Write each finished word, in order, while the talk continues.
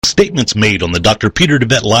Statements made on the Dr. Peter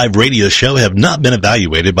DeVette Live radio show have not been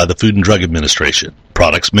evaluated by the Food and Drug Administration.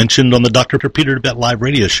 Products mentioned on the Dr. Peter DeVette Live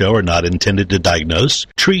radio show are not intended to diagnose,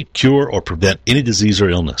 treat, cure, or prevent any disease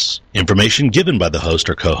or illness. Information given by the host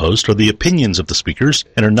or co-host are the opinions of the speakers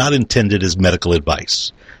and are not intended as medical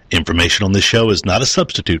advice. Information on this show is not a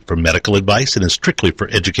substitute for medical advice and is strictly for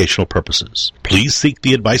educational purposes. Please seek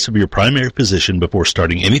the advice of your primary physician before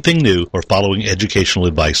starting anything new or following educational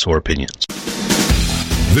advice or opinions.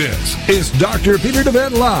 This is Dr. Peter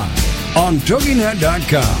DeVette Live on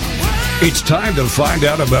TogiNet.com. It's time to find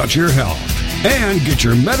out about your health and get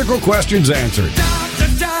your medical questions answered.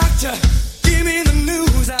 Doctor, give me the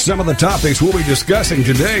news. Some of the topics we'll be discussing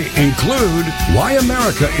today include why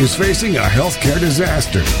America is facing a healthcare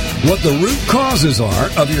disaster, what the root causes are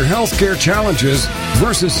of your healthcare challenges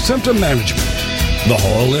versus symptom management, the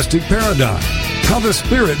holistic paradigm, how the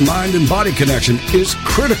spirit, mind, and body connection is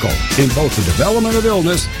critical in both the development of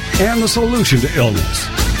illness and the solution to illness,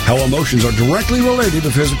 how emotions are directly related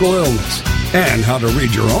to physical illness, and how to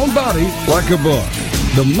read your own body like a book.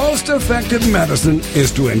 The most effective medicine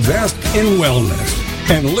is to invest in wellness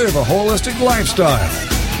and live a holistic lifestyle.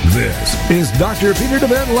 This is Dr. Peter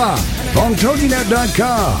DeVette Live on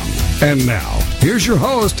TogiNet.com. And now, here's your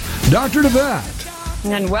host, Dr. DeVette.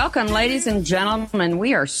 And welcome, ladies and gentlemen.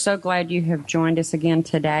 We are so glad you have joined us again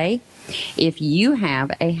today. If you have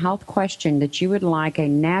a health question that you would like a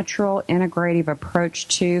natural, integrative approach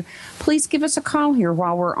to, please give us a call here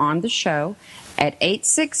while we're on the show at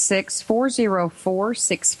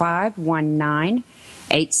 866-404-6519,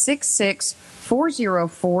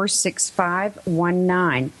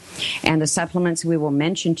 866-404-6519. And the supplements we will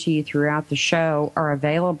mention to you throughout the show are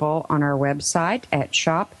available on our website at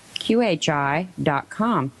shopqhi.com.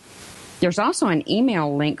 There's also an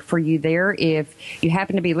email link for you there if you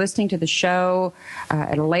happen to be listening to the show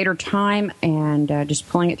at a later time and just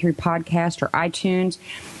pulling it through podcast or iTunes.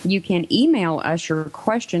 You can email us your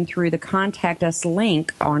question through the Contact Us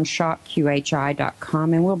link on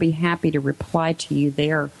shopqhi.com, and we'll be happy to reply to you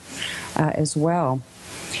there as well.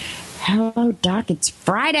 Hello, Doc. It's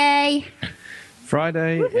Friday.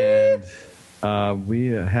 Woo-hoo! And we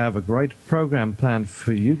have a great program planned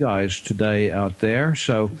for you guys today out there.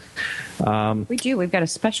 So we do. We've got a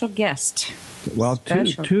special guest. Well,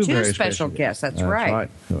 two very special guests. That's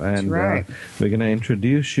right. And we're going to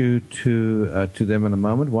introduce you to them in a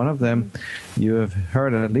moment. One of them you have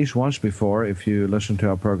heard at least once before if you listen to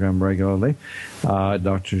our program regularly.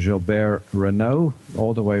 Dr. Gilbert Renaud,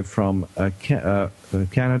 all the way from Canada,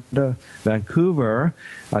 Vancouver.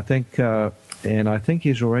 I think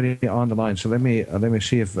he's already on the line. So let me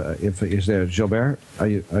see if he's there. Gilbert, are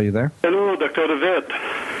you there? Hello, Dr. DeVette.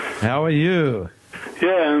 How are you?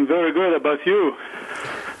 Yeah, I'm very good. About you?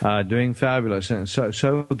 Doing fabulous, and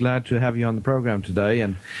so glad to have you on the program today.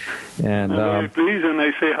 And I'm very pleased, and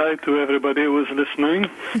I say hi to everybody who's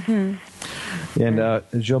listening. Mm-hmm. And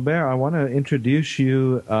Gilbert, I want to introduce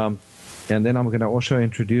you. And then I'm going to also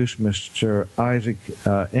introduce Mr. Isaac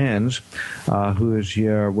Enns, who is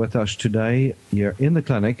here with us today. You're in the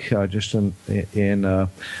clinic, just in a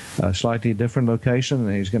slightly different location,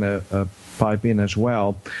 and he's going to pipe in as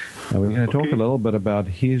well. We're going to talk a little bit about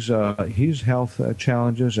his health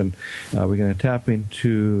challenges, and we're going to tap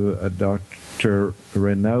into Dr.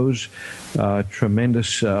 Renaud's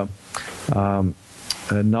tremendous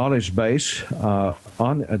knowledge base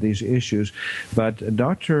on these issues. But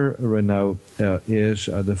Dr. Renaud is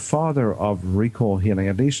the father of recall healing,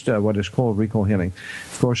 at least what is called recall healing.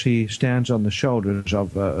 Of course, he stands on the shoulders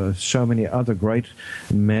of so many other great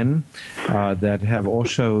men that have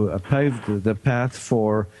also paved the path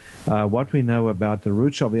for what we know about the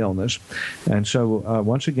roots of illness. And so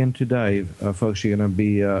once again today, folks, you're going to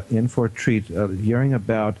be in for a treat, hearing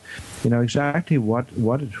about exactly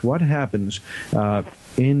what happens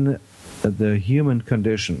in the human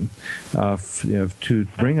condition to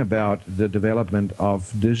bring about the development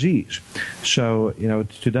of disease. So,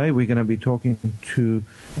 today we're going to be talking to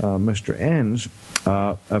Mr. Enns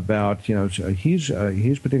about,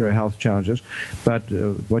 his particular health challenges. But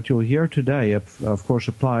what you'll hear today, of course,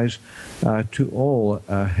 applies to all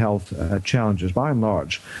health challenges. By and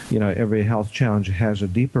large, every health challenge has a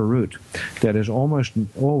deeper root that is almost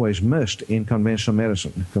always missed in conventional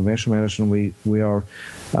medicine. Conventional medicine, we are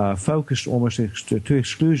focused almost to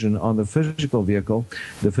exclusion on the physical vehicle,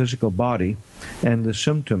 the physical body, and the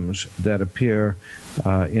symptoms that appear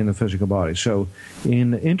in the physical body. So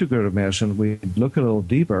in integrative medicine, we look a little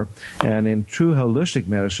deeper, and in true holistic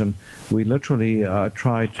medicine, we literally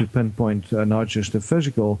try to pinpoint not just the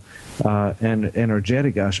physical and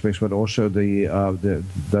energetic aspects, but also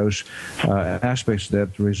those aspects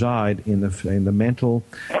that reside in the mental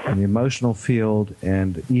and the emotional field,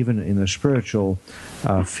 and even in the spiritual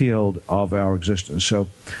field of our existence. So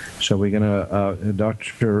we're going to,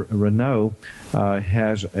 Dr. Renaud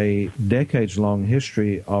has a decades-long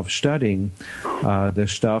history of studying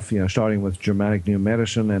this stuff, starting with Germanic New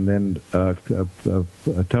Medicine and then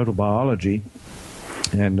total biology.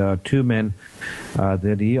 And two men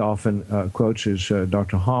that he often quotes is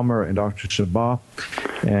Dr. Hammer and Dr. Sabbah,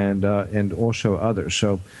 and also others.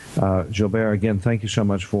 So, Gilbert, again, thank you so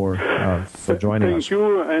much for joining us. Thank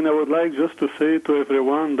you, and I would like just to say to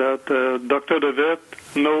everyone that Dr. Devet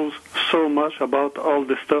knows so much about all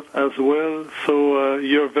this stuff as well. So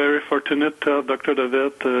you're very fortunate to have Dr.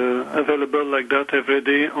 Devet available like that every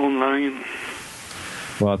day online.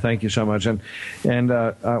 Well, thank you so much. And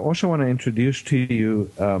I also want to introduce to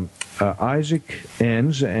you Isaac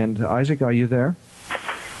Enns. And Isaac, are you there?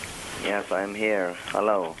 Yes, I'm here.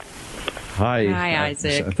 Hello. Hi,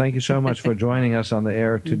 Isaac. Thank you so much for joining us on the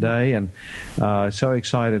air today, and so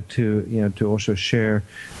excited to also share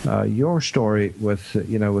your story with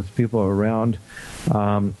people around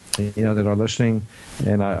that are listening.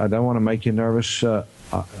 And I don't want to make you nervous,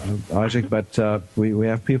 Isaac, but we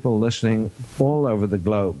have people listening all over the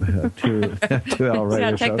globe to our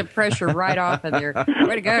radio show. Take the pressure right off of there.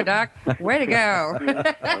 Way to go, Doc. Way to go.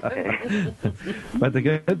 Okay. But the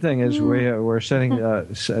good thing is we're sitting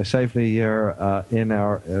safely here in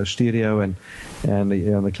our studio and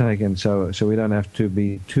the clinic, and so we don't have to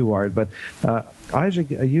be too worried. But Isaac,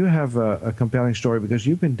 you have a compelling story because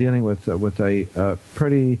you've been dealing with a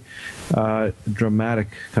pretty dramatic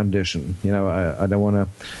condition. I don't want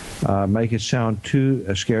to make it sound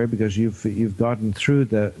too scary, because you've gotten through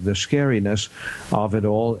the scariness of it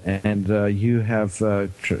all, and you have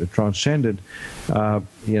transcended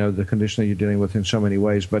the condition that you're dealing with in so many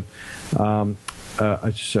ways. But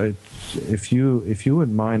if you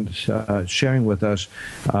would mind sharing with us,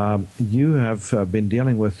 you have been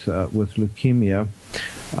dealing with leukemia,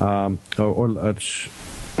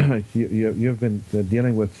 you've been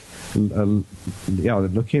dealing with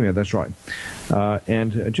leukemia. That's right.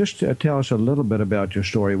 And just tell us a little bit about your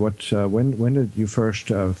story. When did you first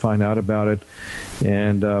find out about it,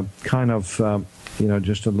 and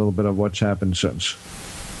just a little bit of what's happened since.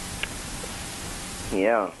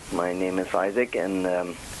 Yeah, my name is Isaac,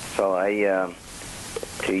 and so I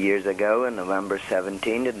 2 years ago, on November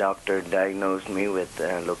 17, the doctor diagnosed me with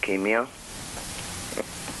leukemia,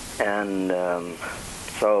 and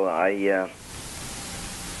so I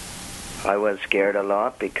was scared a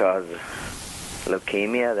lot, because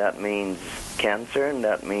leukemia, that means cancer, and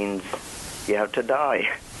that means you have to die.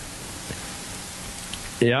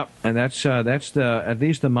 Yeah, and that's the at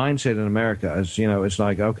least the mindset in America is, it's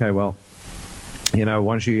like, okay, well,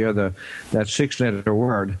 once you hear that 6-letter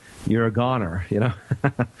word, you're a goner,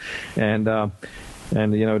 and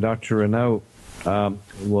Dr. Renaud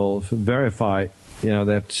will verify,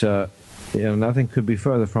 that nothing could be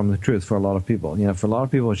further from the truth for a lot of people. For a lot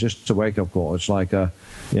of people, it's just a wake-up call. It's like a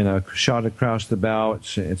shot across the bow.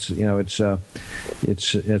 It's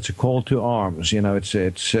a call to arms.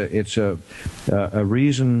 It's a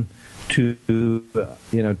reason to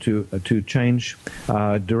change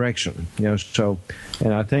direction. So,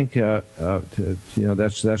 and I think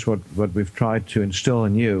that's what we've tried to instill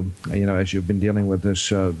in you. As you've been dealing with this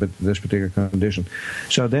particular condition.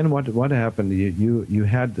 So then, what happened? You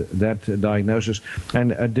had that diagnosis,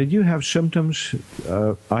 and did you have symptoms,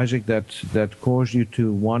 Isaac, that caused you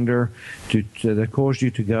to wonder, that caused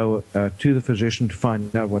you to go to the physician to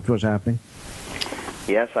find out what was happening?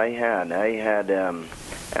 Yes, I had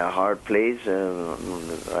a hard place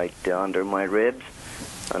right under my ribs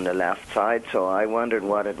on the left side, so I wondered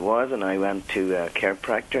what it was, and I went to a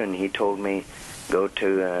chiropractor, and he told me go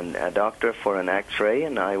to a doctor for an x-ray,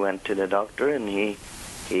 and I went to the doctor, and he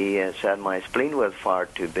said my spleen was far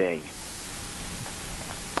too big.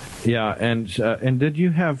 Yeah, and did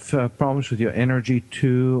you have problems with your energy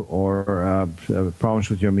too, or problems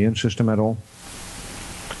with your immune system at all?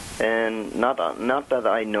 And not that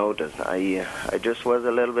I noticed. I just was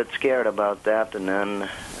a little bit scared about that, and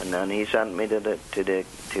then he sent me to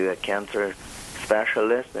a cancer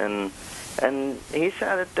specialist, and he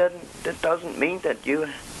said it doesn't mean that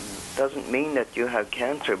you have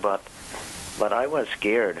cancer, but I was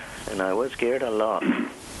scared, and I was scared a lot.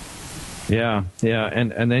 Yeah,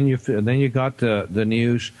 and then you got the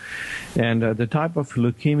news, and the type of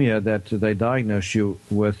leukemia that they diagnosed you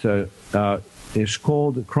with is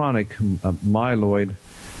called chronic myeloid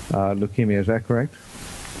leukemia. Is that correct?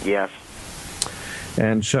 Yes.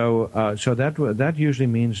 And so that usually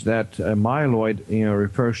means that myeloid,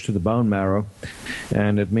 refers to the bone marrow,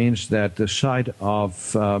 and it means that the site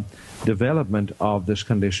of development of this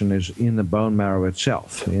condition is in the bone marrow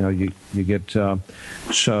itself. You get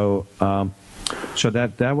so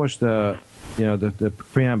that was the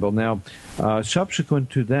preamble. Now, subsequent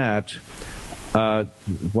to that,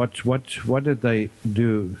 what did they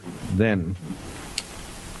do then?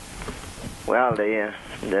 Well, the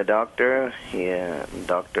doctor,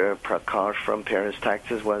 Dr. Prakash from Paris,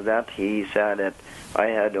 Texas, he said that I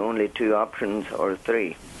had only two options or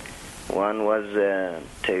three. One was to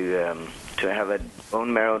have a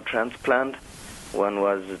bone marrow transplant. One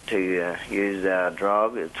was to use a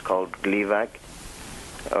drug. It's called Gleevec.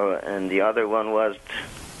 And the other one was,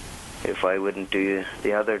 if I wouldn't do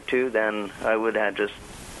the other two, then I would have just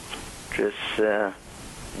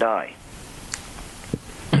die.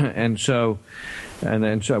 And so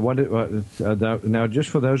now, just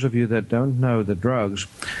for those of you that don't know the drugs,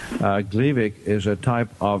 Gleevec is a type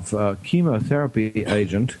of chemotherapy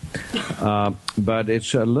agent, but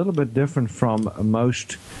it's a little bit different from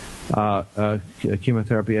most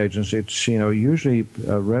chemotherapy agents. It's usually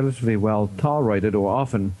relatively well tolerated, or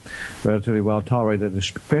often relatively well tolerated,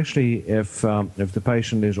 especially if the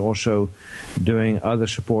patient is also doing other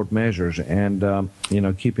support measures and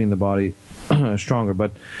keeping the body stronger.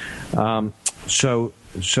 But so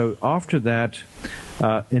after that,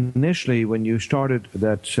 initially when you started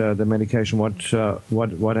the medication,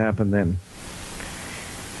 what happened then?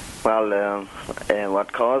 Well,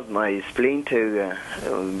 what caused my spleen to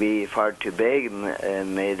be far too big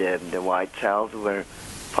made the white cells were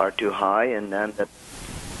far too high, and then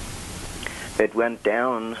it went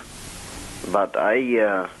down. But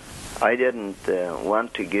I didn't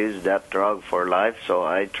want to use that drug for life, so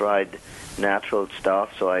I tried natural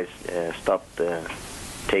stuff. So I stopped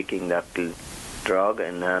taking that drug,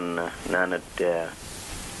 and then the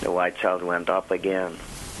white cells went up again.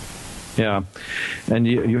 Yeah, and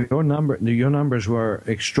your numbers were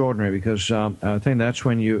extraordinary, because I think that's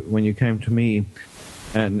when you came to me,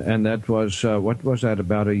 and that was what was that,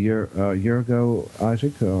 about a year ago,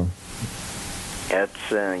 Isaac? Or?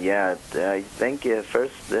 It's I think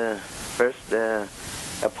first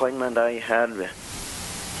appointment I had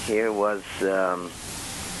here was in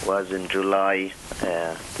July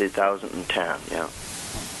 2010. Yeah.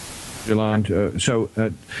 July. So,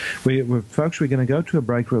 folks, we're going to go to a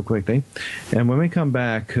break real quickly, and when we come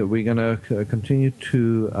back, we're going to continue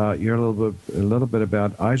to hear a little bit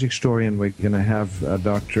about Isaac's story, and we're going to have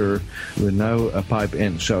Dr. Renaud pipe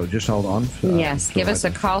in. So, just hold on. Yes, give us a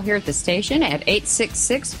call here at the station at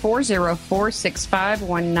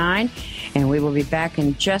 866-404-6519, and we will be back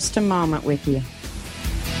in just a moment with you.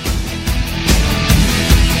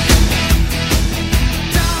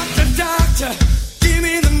 Doctor, give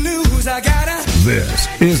me the news. This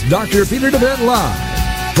is Dr. Peter DeVette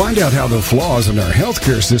Live. Find out how the flaws in our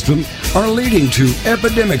healthcare system are leading to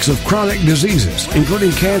epidemics of chronic diseases,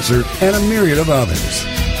 including cancer and a myriad of others.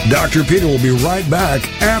 Dr. Peter will be right back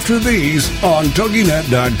after these on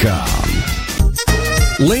TogiNet.com.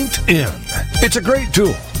 LinkedIn. It's a great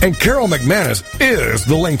tool, and Carol McManus is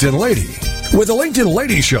the LinkedIn lady. With the LinkedIn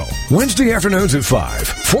Lady Show, Wednesday afternoons at 5,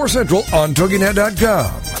 4 Central on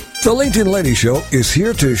TogiNet.com. The LinkedIn Lady Show is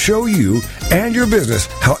here to show you and your business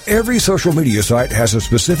how every social media site has a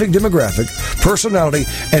specific demographic, personality,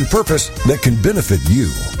 and purpose that can benefit you.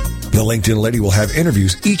 The LinkedIn Lady will have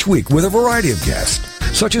interviews each week with a variety of guests,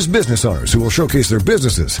 such as business owners who will showcase their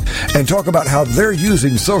businesses and talk about how they're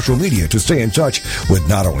using social media to stay in touch with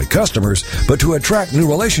not only customers, but to attract new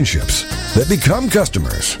relationships that become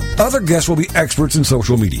customers. Other guests will be experts in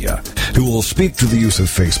social media who will speak to the use of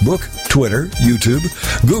Facebook, Twitter, YouTube,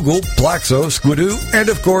 Google, Plaxo, Squidoo, and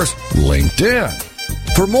of course, LinkedIn.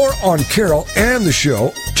 For more on Carol and the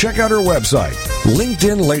show, check out her website,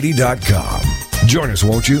 LinkedInLady.com. Join us,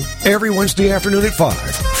 won't you? Every Wednesday afternoon at 5,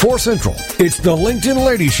 4 Central. It's the LinkedIn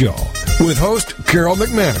Lady Show with host Carol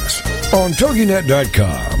McManus on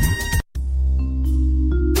TogiNet.com.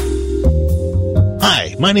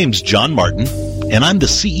 Hi, my name's John Martin, and I'm the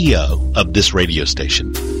CEO of this radio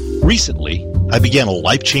station. Recently, I began a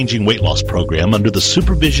life-changing weight loss program under the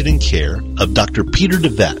supervision and care of Dr. Peter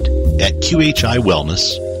DeVette at QHI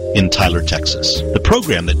Wellness in Tyler, Texas. The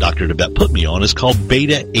program that Dr. DeVette put me on is called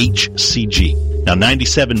Beta HCG. Now,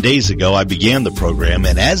 97 days ago, I began the program,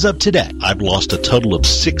 and as of today, I've lost a total of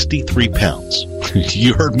 63 pounds.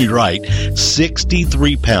 You heard me right,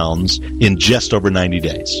 63 pounds in just over 90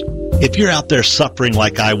 days. If you're out there suffering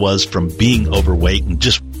like I was from being overweight and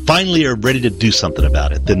just finally are ready to do something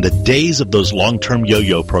about it, then the days of those long-term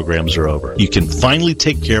yo-yo programs are over. You can finally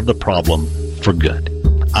take care of the problem for good.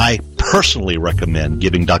 I personally recommend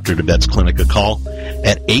giving Dr. DeVette's clinic a call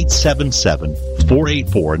at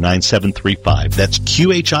 877-484-9735. That's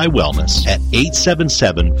QHI Wellness at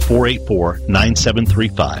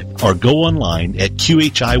 877-484-9735. Or go online at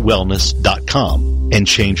QHIWellness.com and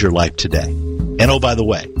change your life today. And oh, by the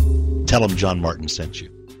way, tell them John Martin sent you.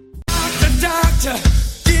 Doctor,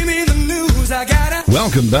 give me the news. I gotta...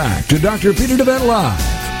 Welcome back to Dr. Peter DeVette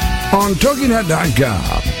Live on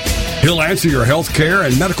TogiNet.com. He'll answer your health care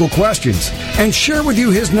and medical questions and share with you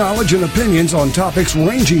his knowledge and opinions on topics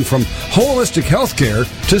ranging from holistic health care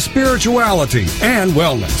to spirituality and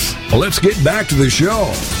wellness. Let's get back to the show.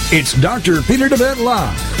 It's Dr. Peter DeVette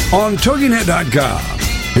Live on TogiNet.com.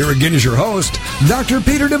 Here again is your host, Dr.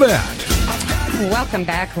 Peter DeVette. Welcome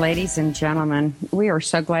back, ladies and gentlemen. We are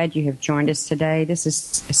so glad you have joined us today. This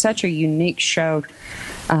is such a unique show,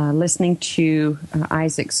 listening to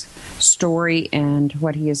Isaac's story and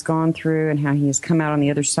what he has gone through and how he has come out on the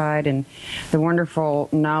other side, and the wonderful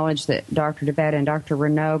knowledge that Dr. DeVette and Dr.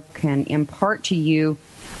 Renaud can impart to you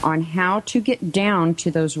on how to get down to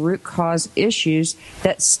those root cause issues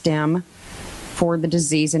that stem for the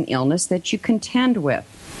disease and illness that you contend with.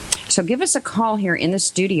 So give us a call here in the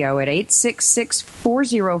studio at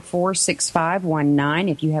 866-404-6519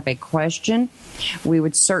 if you have a question. We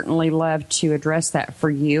would certainly love to address that for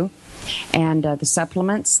you. And the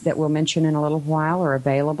supplements that we'll mention in a little while are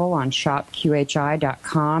available on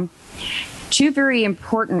shopqhi.com. Two very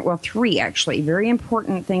important, well, three actually, very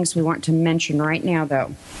important things we want to mention right now,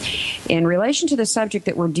 though. In relation to the subject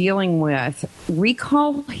that we're dealing with,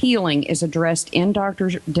 recall healing is addressed in Dr.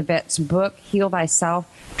 DeVette's book, Heal Thyself,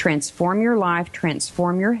 Transform Your Life,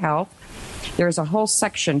 Transform Your Health. There's a whole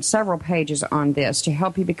section, several pages on this to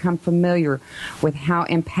help you become familiar with how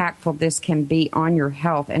impactful this can be on your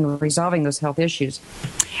health and resolving those health issues.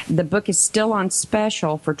 The book is still on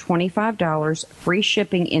special for $25, free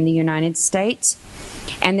shipping in the United States.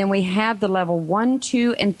 And then we have the level 1,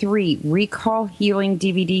 2, and 3 recall healing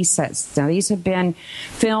DVD sets. Now, these have been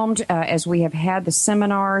filmed as we have had the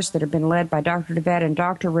seminars that have been led by Dr. DeVette and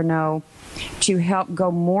Dr. Renaud to help go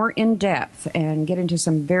more in depth and get into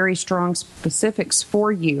some very strong specifics for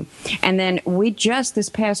you. And then we just this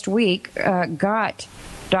past week got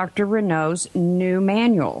Dr. Renaud's new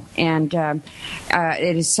manual, and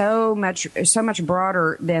it is so much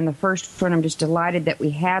broader than the first one. I'm just delighted that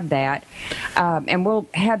we have that, and we'll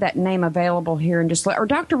have that name available here in just. Or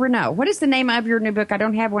Dr. Renaud, what is the name of your new book? I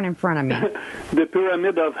don't have one in front of me. The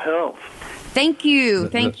Pyramid of Health. Thank you,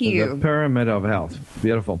 thank you. The Pyramid of Health,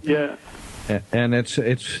 beautiful. Yeah. And it's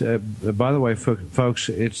by the way, folks,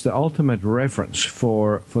 it's the ultimate reference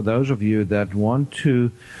for those of you that want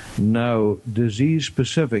to know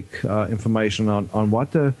disease-specific information on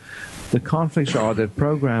what the conflicts are that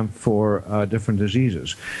program for different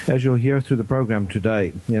diseases. As you'll hear through the program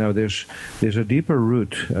today, there's a deeper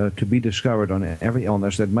root to be discovered on every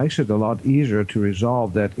illness that makes it a lot easier to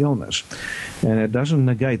resolve that illness. And it doesn't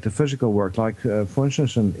negate the physical work. Like, for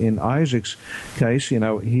instance, in Isaac's case,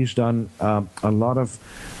 he's done a lot of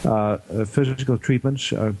physical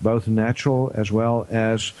treatments, both natural as well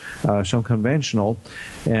as some conventional,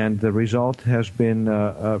 and the result has been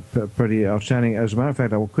pretty outstanding. As a matter of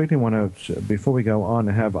fact, I will quickly want to, before we go on,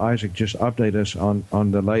 have Isaac just update us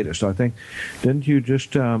on the latest. I think, didn't you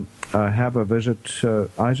just have a visit,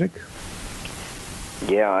 Isaac?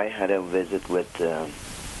 Yeah, I had a visit with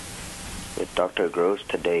Dr. Gross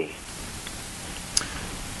today.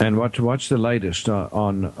 And what's the latest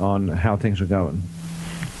on how things are going?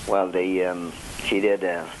 Well, he did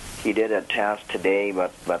a test today,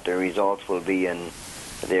 but the results will be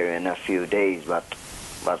there in a few days. But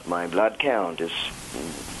my blood count is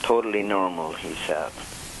totally normal, he said.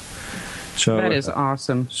 So that is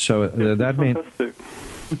awesome. So that means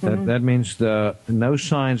that means no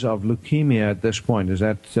signs of leukemia at this point. Is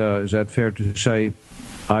that fair to say,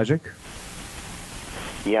 Isaac?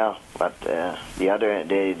 Yeah, but the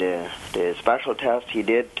special test he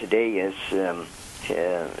did today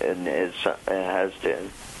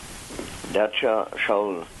that shall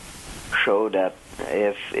show that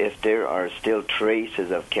if there are still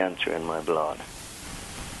traces of cancer in my blood.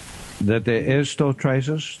 That there is still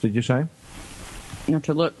traces, did you say? You know,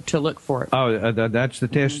 to look for it. Oh, that's the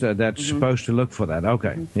test that's supposed to look for that.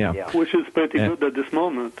 Okay, yeah. Which is pretty good at this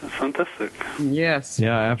moment. It's fantastic. Yes.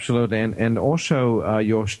 Yeah, absolutely. And also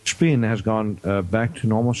your spleen has gone back to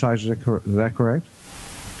normal size. Is that correct?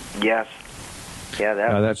 Yes. Yeah,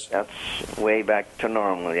 that's way back to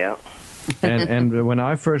normal, yeah. And when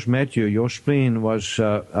I first met you, your spleen was,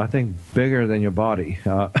 I think, bigger than your body.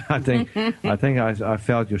 I think I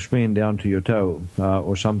felt your spleen down to your toe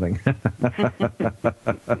or something.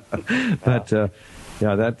 But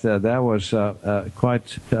yeah, that was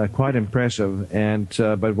quite impressive. And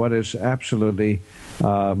but what is absolutely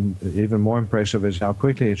even more impressive is how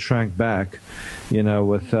quickly it shrank back.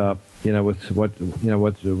 With the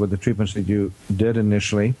treatments that you did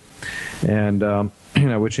initially, and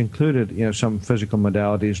which included some physical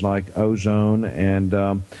modalities like ozone and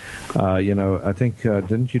I think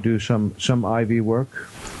didn't you do some IV work?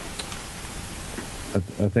 I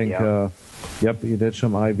think yep, you did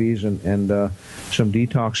some IVs and some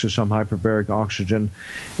detoxes, some hyperbaric oxygen,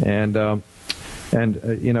 and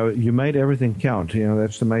you made everything count.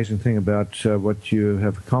 That's the amazing thing about what you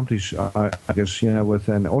have accomplished, I guess, with,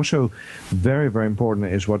 and also very, very important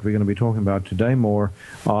is what we're going to be talking about today more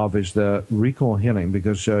of is the recall healing,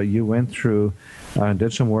 because you went through and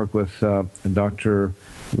did some work with Dr.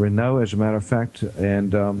 Renaud, as a matter of fact,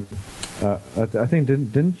 and I think,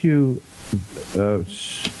 didn't you,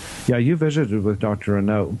 you visited with Dr.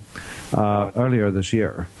 Renaud earlier this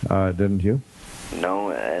year, didn't you?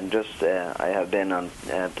 No, and just I have been at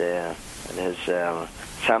his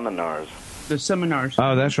seminars. The seminars.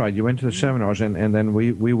 Oh, that's right. You went to the seminars, and then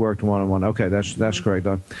we worked one-on-one. Okay, that's correct.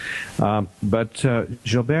 But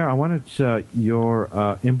Gilbert, I wanted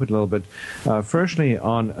your input a little bit. Firstly,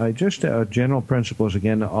 on just general principles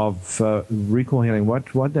again of recall healing,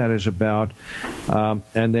 what that is about,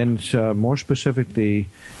 and then more specifically,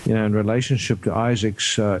 in relationship to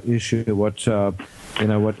Isaac's issue, what you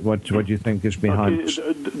think is behind this?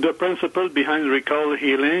 The principle behind recall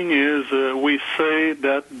healing is we say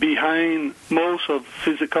that behind most of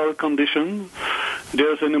physical conditions,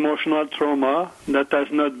 there's an emotional trauma that has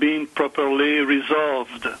not been properly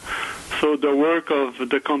resolved. So the work of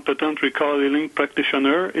the competent recall healing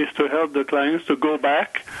practitioner is to help the clients to go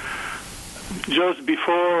back just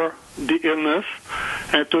before the illness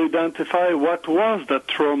and to identify what was that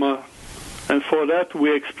trauma. And for that,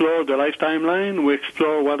 we explore the life timeline, we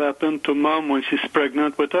explore what happened to Mom when she's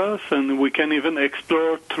pregnant with us, and we can even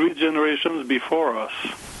explore 3 generations before us.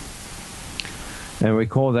 And we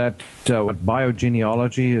call that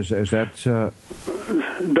biogenealogy, is that...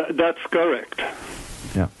 That's correct.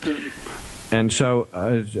 Yeah. And so,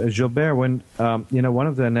 Gilbert, when one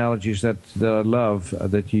of the analogies that I love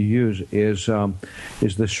that you use is the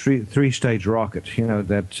 3-stage rocket.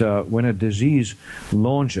 That when a disease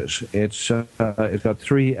launches, it's got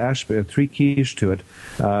 3 keys to it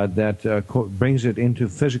that brings it into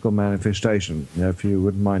physical manifestation. If you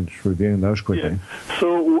wouldn't mind reviewing those quickly. Yeah.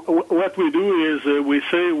 So what we do is we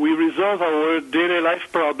say we resolve our daily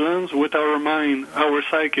life problems with our mind, our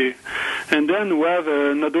psyche, and then we have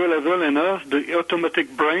another level in us, the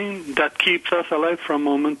automatic brain that keeps us alive from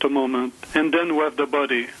moment to moment. And then we have the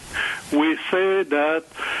body. We say that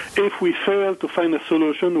if we fail to find a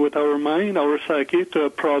solution with our mind, our psyche, to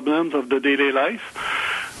problems of the daily life,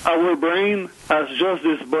 our brain has just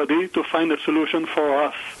this body to find a solution for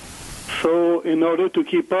us. So in order to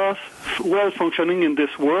keep us well functioning in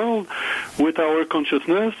this world with our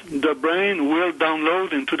consciousness, the brain will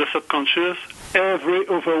download into the subconscious every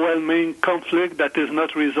overwhelming conflict that is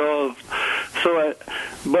not resolved. So,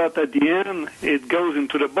 but at the end, it goes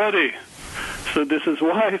into the body. So this is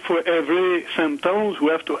why for every symptoms, we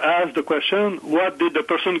have to ask the question, what did the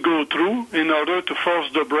person go through in order to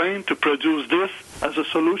force the brain to produce this as a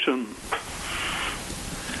solution?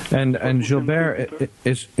 And Gilbert,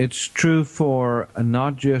 it's true for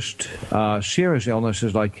not just serious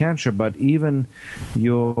illnesses like cancer, but even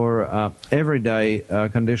your everyday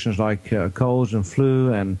conditions like colds and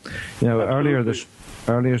flu. And earlier this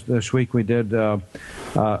week we did a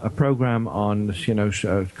program on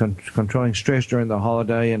controlling stress during the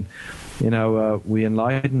holiday, and we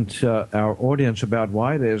enlightened our audience about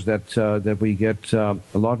why it is that we get a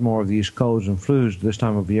lot more of these colds and flus this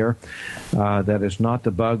time of year. That it's not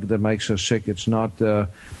the bug that makes us sick. It's not the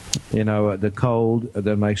cold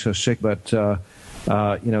that makes us sick. But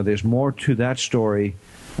there's more to that story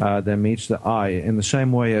than meets the eye. In the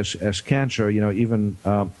same way as cancer, even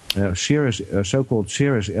serious, so-called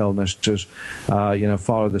serious illnesses,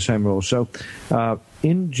 follow the same rules. So,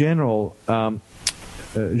 in general.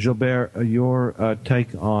 Gilbert, your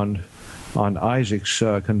take on on Isaac's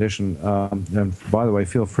condition. And by the way,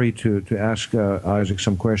 feel free to ask Isaac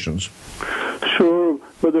some questions. Sure,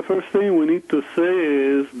 but the first thing we need to say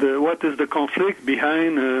is what is the conflict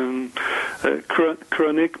behind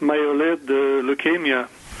chronic myeloid leukemia.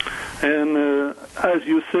 And as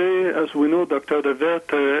you say, as we know, Dr.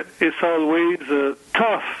 DeVette, it's always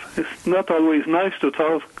tough. It's not always nice to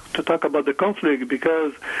talk about the conflict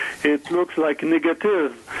because it looks like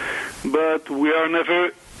negative, but we are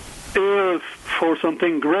never ill for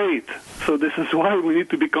something great. So this is why we need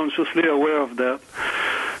to be consciously aware of that.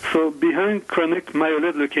 So behind chronic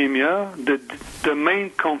myeloid leukemia, the main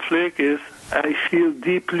conflict is I feel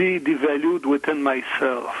deeply devalued within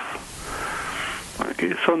myself.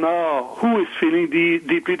 Okay, so now, who is feeling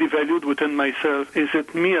deeply devalued within myself? Is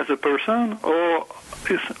it me as a person, or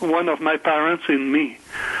is one of my parents in me?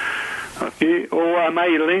 Okay, or am I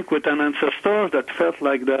linked with an ancestor that felt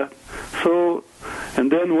like that? So,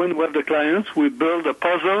 and then when we have the clients, we build a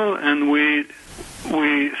puzzle and we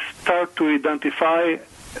start to identify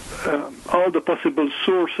all the possible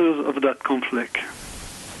sources of that conflict.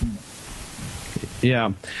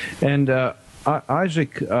 Yeah, and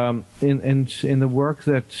Isaac, in the work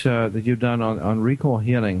that you've done on recall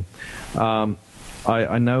healing,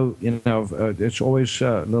 I know it's always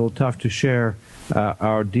a little tough to share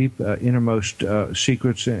our deep innermost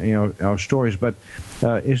secrets, our stories. But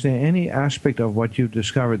is there any aspect of what you've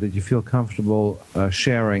discovered that you feel comfortable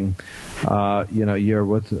sharing, here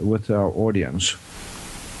with our audience?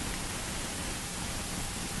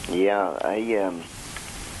 Yeah, I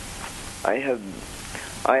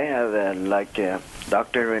have like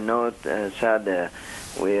Dr. Renaud said,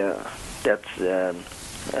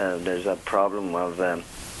 there's a problem of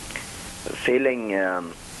feeling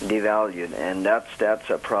devalued, and that's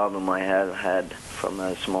a problem I have had from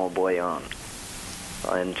a small boy on.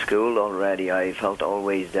 In school already, I felt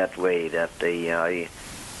always that way, that they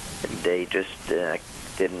just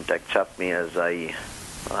didn't accept me as I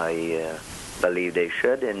believe they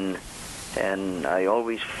should, and I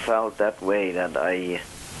always felt that way, that I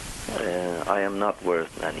am not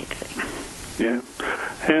worth anything. Yeah,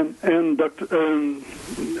 and Dr.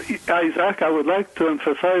 Isaac, I would like to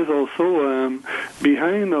emphasize also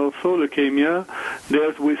behind also leukemia,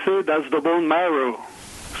 we say that's the bone marrow.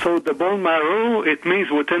 So the bone marrow, it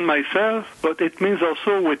means within myself, but it means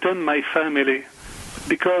also within my family,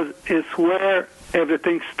 because it's where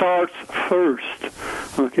everything starts first.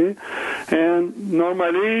 Okay, and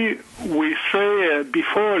normally we say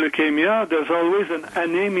before leukemia, there's always an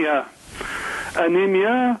anemia.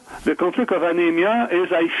 Anemia, the conflict of anemia is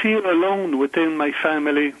I feel alone within my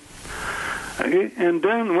family. Okay? And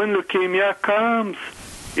then when leukemia comes,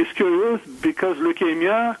 it's curious because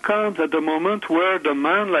leukemia comes at the moment where the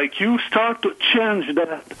man like you start to change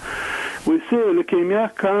that. We say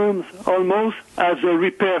leukemia comes almost as a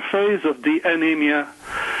repair phase of the anemia.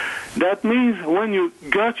 That means when you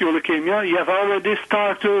got your leukemia, you have already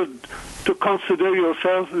started to consider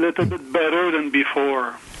yourself a little bit better than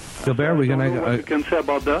before. Gilbert, we're going to... what you can say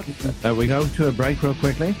about that? We go to a break real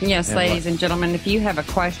quickly? Yes, ladies and gentlemen, if you have a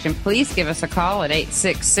question, please give us a call at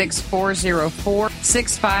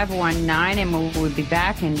 866-404-6519, and we'll be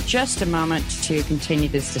back in just a moment to continue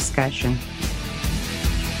this discussion.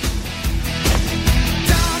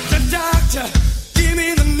 Doctor, give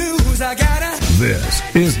me the news. I gotta... This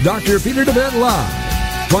is Dr. Peter DeVette Live.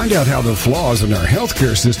 Find out how the flaws in our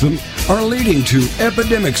healthcare system are leading to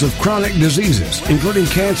epidemics of chronic diseases, including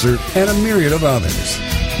cancer and a myriad of others.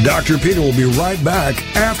 Dr. Peter will be right back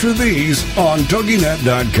after these on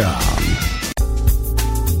TogiNet.com.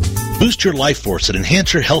 Boost your life force and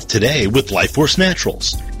enhance your health today with Life Force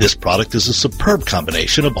Naturals. This product is a superb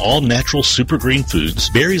combination of all natural super green foods,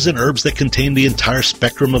 berries, and herbs that contain the entire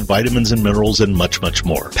spectrum of vitamins and minerals and much, much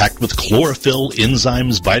more. Packed with chlorophyll,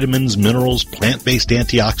 enzymes, vitamins, minerals, plant-based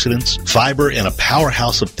antioxidants, fiber, and a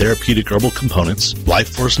powerhouse of therapeutic herbal components, Life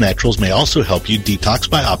Force Naturals may also help you detox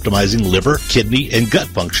by optimizing liver, kidney, and gut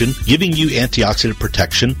function, giving you antioxidant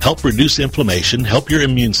protection, help reduce inflammation, help your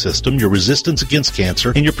immune system, your resistance against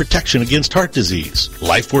cancer, and your protection against heart disease.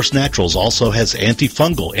 Life Force Naturals also has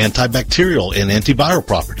antifungal, antibacterial, and antiviral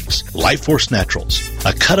properties. Life Force Naturals,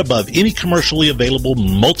 a cut above any commercially available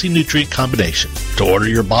multi-nutrient combination. To order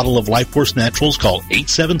your bottle of Life Force Naturals, call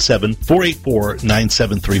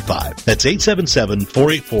 877-484-9735. That's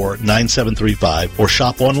 877-484-9735, or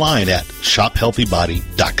shop online at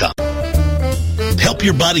shophealthybody.com. Help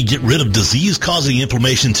your body get rid of disease-causing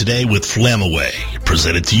inflammation today with Flamaway.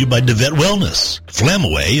 Presented to you by DeVette Wellness.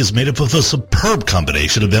 Flamaway is made up of a superb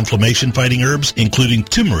combination of inflammation-fighting herbs, including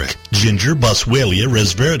turmeric, ginger, boswellia,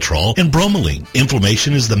 resveratrol, and bromelain.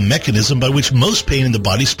 Inflammation is the mechanism by which most pain in the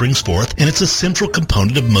body springs forth, and it's a central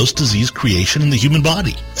component of most disease creation in the human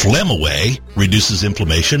body. Flamaway reduces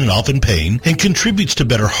inflammation and often pain, and contributes to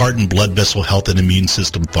better heart and blood vessel health and immune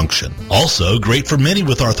system function. Also, great for many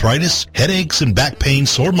with arthritis, headaches and back pain,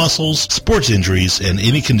 sore muscles, sports injuries, and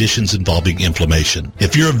any conditions involving inflammation.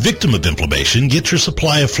 If you're a victim of inflammation, get your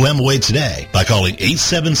supply of Flamaway today by calling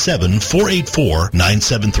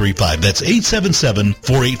 877-484-9735. That's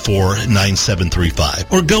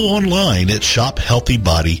 877-484-9735. Or go online at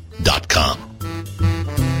shophealthybody.com.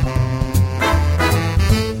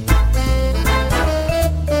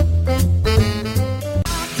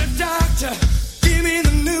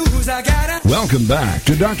 Welcome back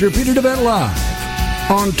to Dr. Peter DeVette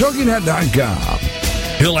Live on TogiNet.com.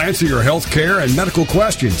 He'll answer your health care and medical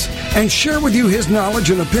questions and share with you his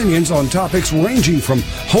knowledge and opinions on topics ranging from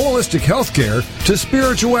holistic health care to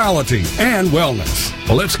spirituality and wellness.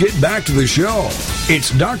 Well, let's get back to the show.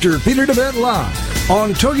 It's Dr. Peter DeVette Live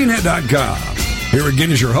on TogiNet.com. Here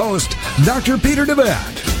again is your host, Dr. Peter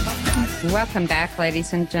DeVette. Welcome back,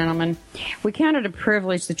 ladies and gentlemen. We count it a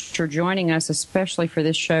privilege that you're joining us, especially for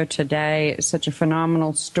this show today. It's such a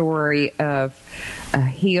phenomenal story of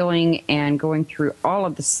healing and going through all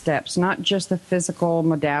of the steps, not just the physical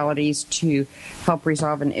modalities to help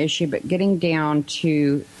resolve an issue, but getting down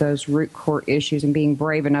to those root core issues and being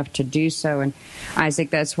brave enough to do so. And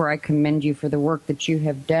Isaac, that's where I commend you for the work that you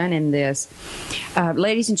have done in this.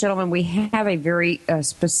 Ladies and gentlemen, we have a very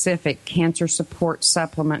specific cancer support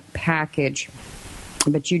supplement package,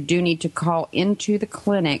 but you do need to call into the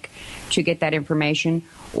clinic to get that information,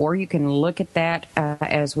 or you can look at that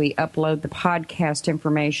as we upload the podcast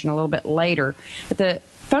information a little bit later. But the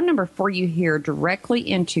phone number for you here directly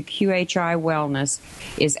into QHI Wellness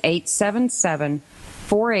is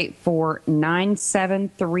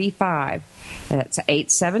 877-484-9735. That's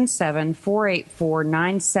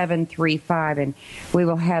 877-484-9735, and we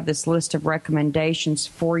will have this list of recommendations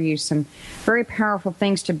for you, some very powerful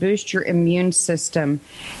things to boost your immune system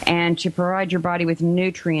and to provide your body with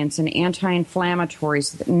nutrients and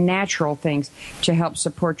anti-inflammatories, natural things to help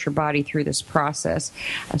support your body through this process.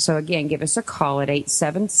 So again, give us a call at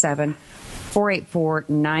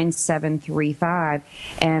 877-484-9735.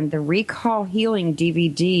 And the Recall Healing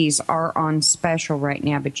DVDs are on special right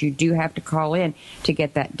now, but you do have to call in to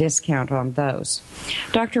get that discount on those.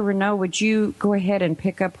 Dr. Renaud, would you go ahead and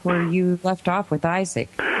pick up where you left off with Isaac?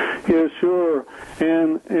 Yeah, sure.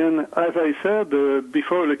 And as I said,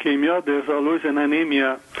 before leukemia, there's always an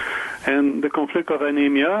anemia. And the conflict of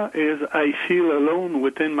anemia is I feel alone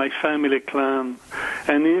within my family clan.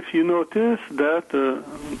 And if you notice that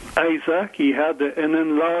Isaac, he had an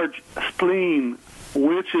enlarged spleen,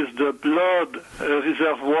 which is the blood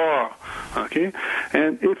reservoir, okay?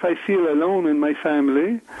 And if I feel alone in my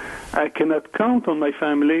family, I cannot count on my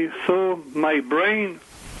family, so my brain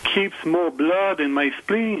keeps more blood in my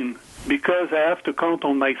spleen because I have to count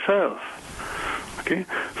on myself. Okay,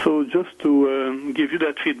 so just to give you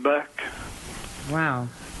that feedback. Wow.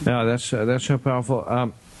 Yeah, that's so powerful.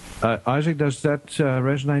 Isaac, does that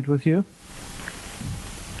resonate with you?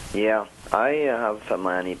 Yeah, I have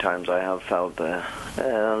many times I have felt a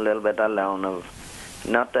little bit alone.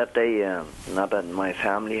 Not that my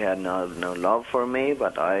family had no love for me,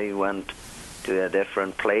 but I went to a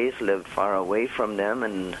different place, lived far away from them,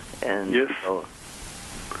 and yes. So.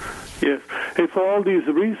 Yes, and for all these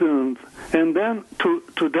reasons, and then to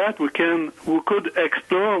that we could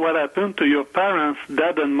explore what happened to your parents,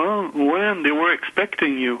 dad and mom, when they were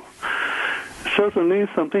expecting you. Certainly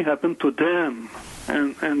something happened to them,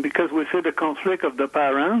 and because we say the conflict of the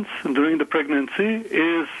parents during the pregnancy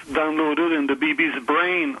is downloaded in the baby's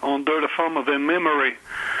brain under the form of a memory.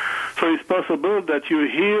 So it's possible that you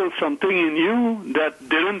heal something in you that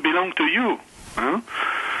didn't belong to you. Huh?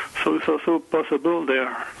 So it's also possible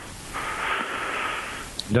there.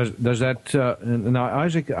 Does that now,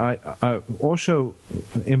 Isaac? I also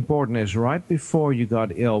important is right before you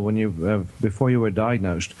got ill, when you before you were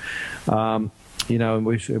diagnosed. You know,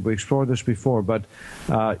 we explored this before, but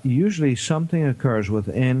usually something occurs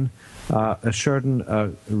within a certain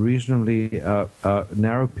reasonably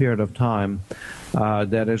narrow period of time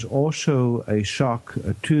that is also a shock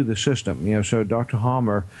to the system. You know, so Dr.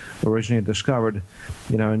 Harmer originally discovered,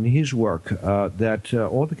 you know, in his work that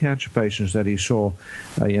all the cancer patients that he saw,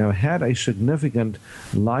 had a significant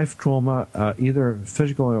life trauma, either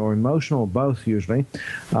physical or emotional, both usually,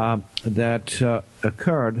 that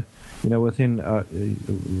occurred within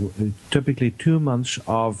typically 2 months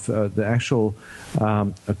of the actual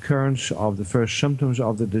occurrence of the first symptoms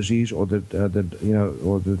of the disease, or the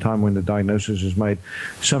time when the diagnosis is made.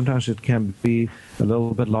 Sometimes it can be a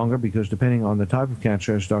little bit longer, because depending on the type of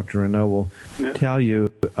cancer, as Dr. Renaud will tell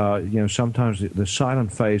you, sometimes the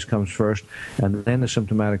silent phase comes first, and then the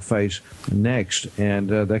symptomatic phase next, and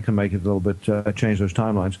that can make it a little bit change those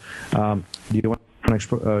timelines. Do you want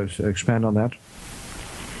to expand on that,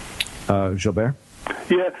 Gilbert?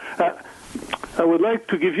 Yeah. I would like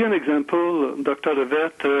to give you an example, Dr.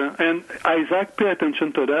 Levet, and Isaac, pay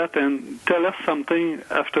attention to that and tell us something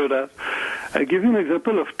after that. I give you an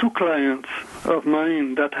example of 2 clients of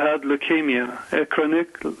mine that had leukemia, a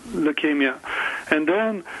chronic leukemia, and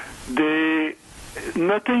then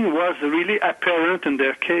nothing was really apparent in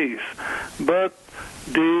their case, but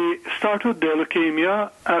they started their leukemia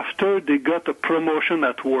after they got a promotion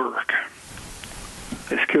at work.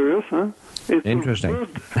 It's curious, huh? It's interesting.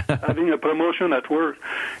 Good having a promotion at work.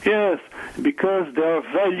 Yes, because they are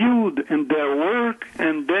valued in their work,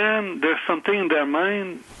 and then there's something in their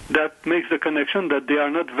mind that makes the connection that they are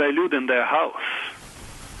not valued in their house.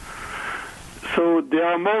 So they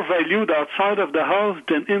are more valued outside of the house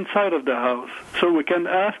than inside of the house. So we can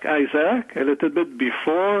ask Isaac a little bit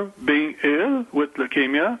before being ill with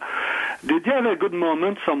leukemia, did you have a good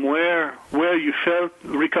moment somewhere where you felt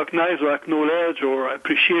recognized or acknowledged or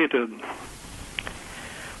appreciated?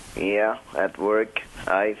 Yeah, at work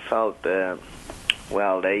I felt, just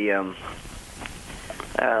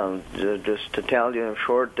to tell you in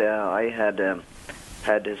short, I had a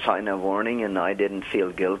sign of warning and I didn't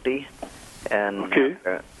feel guilty. And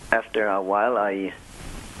after a while,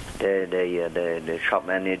 the shop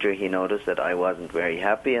manager, he noticed that I wasn't very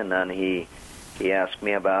happy, and then he asked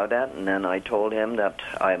me about that, and then I told him that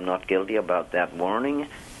I am not guilty about that warning.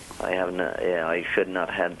 I should not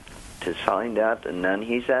have to sign that, and then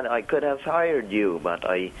he said I could have hired you, but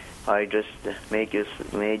I just made you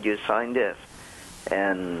sign this,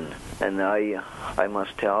 and I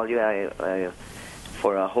must tell you, I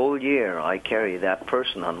for a whole year I carry that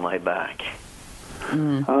person on my back.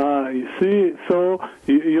 You see, so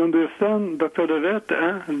you understand, Dr. Levet,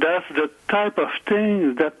 that's the type of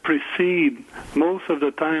things that precede most of the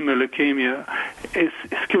time a leukemia. It's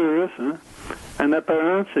curious, and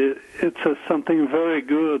apparently it's something very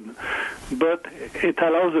good, but it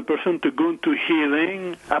allows the person to go into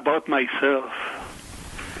healing about myself.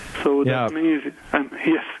 So that means,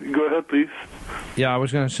 yes, go ahead, please. Yeah, I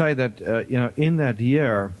was going to say that, in that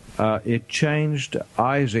year, it changed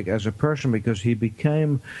Isaac as a person, because he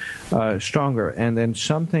became stronger. And then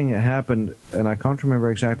something happened, and I can't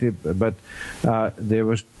remember exactly, but there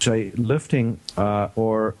was a lifting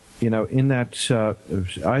in that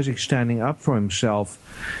Isaac standing up for himself,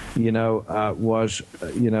 was,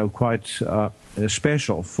 quite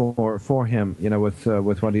special for him,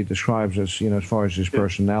 with what he describes as, as far as his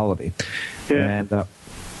personality. Yeah. And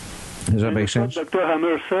does that make sense? What Dr.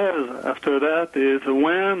 Hammer says after that is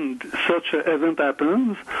when such an event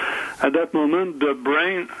happens, at that moment the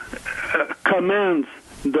brain commands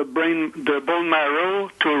the bone marrow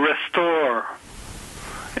to restore.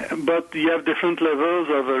 But you have different levels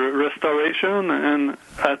of restoration, and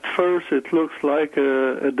at first it looks like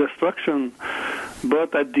a destruction.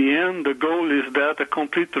 But at the end, the goal is that a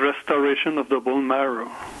complete restoration of the bone marrow.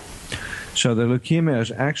 So the leukemia is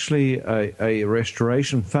actually a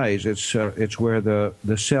restoration phase. It's where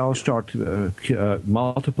the cells start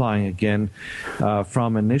multiplying again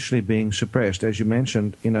from initially being suppressed. As you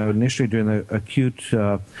mentioned, initially during the acute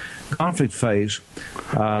conflict phase,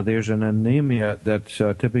 there's an anemia that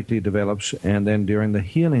typically develops, and then during the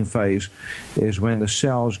healing phase is when the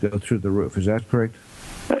cells go through the roof. Is that correct?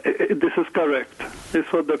 This is correct. It's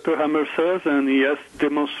what Dr. Hammer says, and he has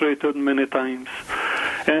demonstrated many times.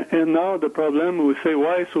 And now the problem, we say,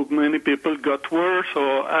 why so many people got worse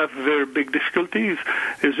or have very big difficulties,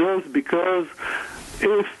 is just because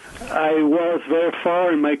if I was very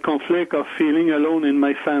far in my conflict of feeling alone in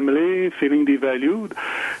my family, feeling devalued,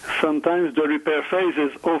 sometimes the repair phase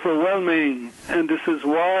is overwhelming. And this is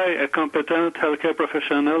why a competent healthcare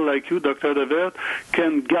professional like you, Dr. Levet,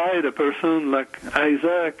 can guide a person like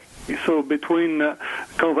Isaac. So between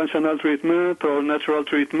conventional treatment or natural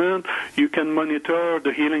treatment, you can monitor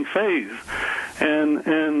the healing phase.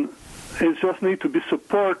 And it just needs to be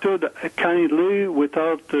supported kindly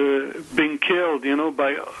without being killed,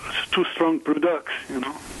 by too strong products,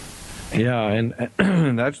 Yeah, and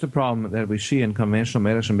that's the problem that we see in conventional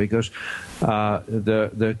medicine, because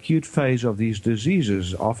the acute phase of these diseases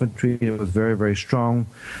is often treated with very, very strong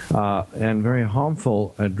and very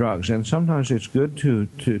harmful drugs. And sometimes it's good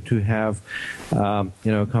to have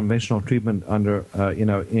conventional treatment under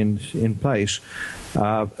in place.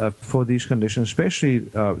 For these conditions, especially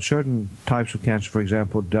certain types of cancer, for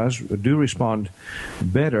example, do respond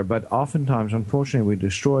better, but oftentimes, unfortunately, we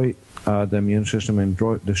destroy the immune system and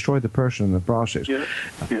destroy the person in the process. Yes.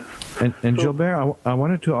 And Gilbert, I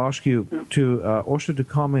wanted to ask you to also to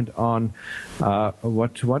comment on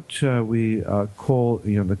what we call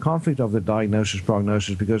the conflict of the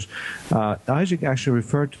diagnosis-prognosis, because Isaac actually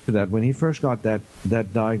referred to that when he first got that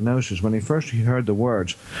diagnosis. When he first heard the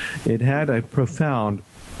words, it had a profound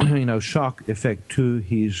shock effect to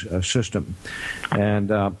his system. And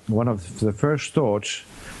one of the first thoughts,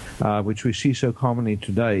 which we see so commonly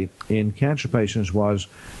today in cancer patients, was,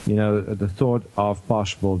 the thought of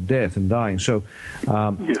possible death and dying. So,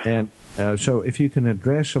 so if you can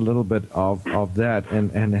address a little bit of that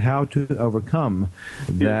and how to overcome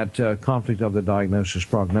that conflict of the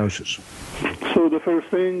diagnosis-prognosis. So the first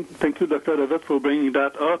thing, thank you, Dr. David, for bringing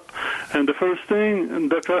that up. And the first thing,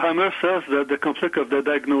 Dr. Hammer says that the conflict of the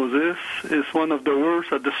diagnosis is one of the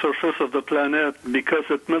worst at the surface of the planet, because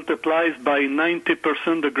it multiplies by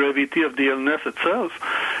 90% the gravity of the illness itself,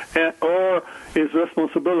 or is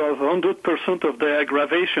responsible of 100% of the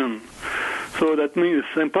aggravation. So that means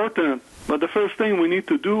it's important. But the first thing we need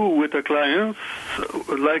to do with the clients,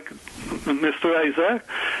 like Mr. Isaac,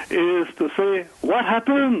 is to say, what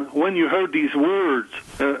happened when you heard these words,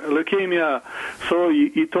 leukemia? So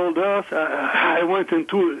he told us, I went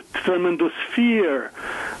into tremendous fear.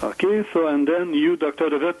 Okay, so and then you, Dr.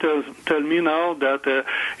 David, tell me now that,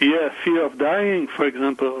 fear of dying, for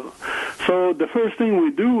example. So the first thing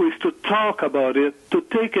we do is to talk about it, to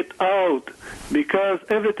take it out, because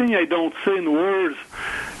everything I don't say in words,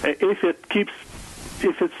 if it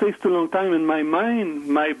stays too long time in my mind,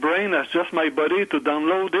 my brain adjusts my body to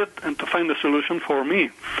download it and to find a solution for me.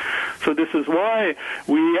 So this is why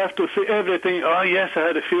we have to say everything. Oh, yes, I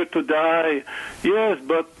had a fear to die. Yes,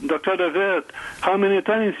 but Dr. David, how many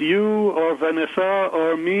times you or Vanessa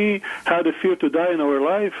or me had a fear to die in our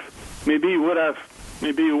life? Maybe you would have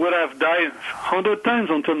died 100 times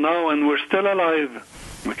until now, and we're still alive.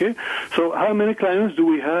 Okay? So how many clients do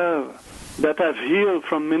we have that have healed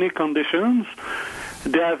from many conditions?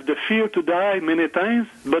 They have the fear to die many times,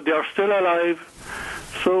 but they are still alive.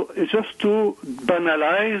 So it's just to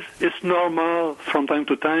banalize. It's normal from time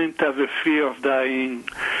to time to have a fear of dying.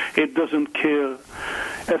 It doesn't kill,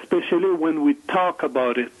 especially when we talk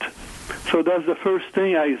about it. So that's the first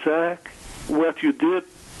thing, Isaac. What you did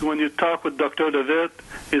when you talk with Dr. David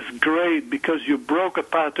is great, because you broke a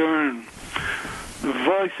pattern.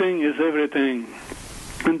 Voicing is everything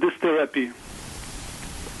in this therapy.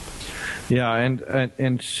 Yeah, and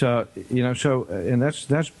that's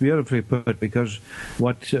beautifully put, because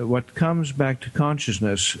what comes back to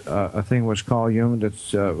consciousness, I think was Carl Jung.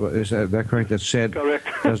 Is that correct? That said,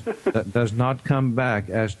 does not come back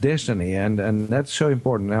as destiny, and that's so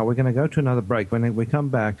important. Now we're going to go to another break. When we come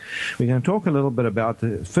back, we're going to talk a little bit about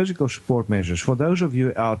the physical support measures for those of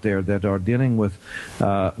you out there that are dealing with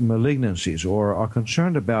malignancies or are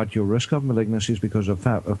concerned about your risk of malignancies because of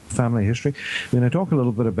family history. We're going to talk a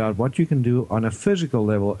little bit about what you can do on a physical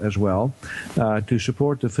level as well to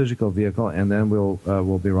support the physical vehicle, and then we'll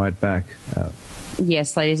be right back.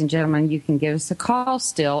 Yes, ladies and gentlemen, you can give us a call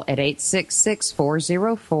still at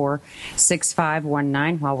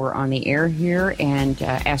 866-404-6519 while we're on the air here, and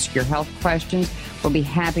ask your health questions. We'll be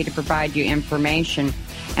happy to provide you information,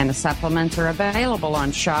 and the supplements are available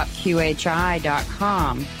on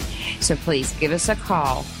shopqhi.com. So please give us a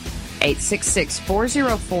call,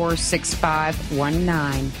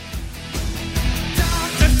 866-404-6519.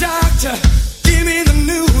 Doctor, give me the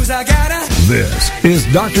news. I gotta. This is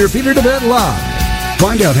Dr. Peter DeVette Live.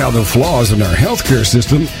 Find out how the flaws in our healthcare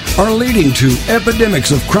system are leading to epidemics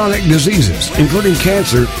of chronic diseases, including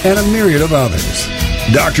cancer and a myriad of others.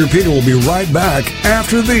 Dr. Peter will be right back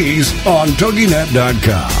after these on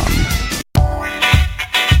TogiNet.com.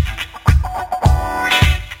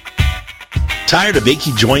 Tired of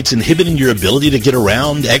achy joints inhibiting your ability to get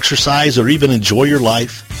around, exercise, or even enjoy your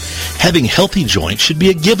life? Having healthy joints should be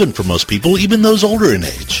a given for most people, even those older in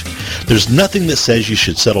age. There's nothing that says you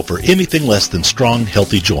should settle for anything less than strong,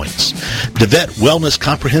 healthy joints. DeVette Wellness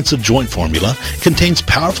Comprehensive Joint Formula contains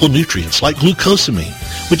powerful nutrients like glucosamine,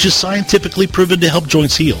 which is scientifically proven to help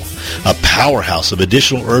joints heal. A powerhouse of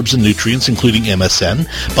additional herbs and nutrients including MSM,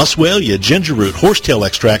 boswellia, ginger root, horsetail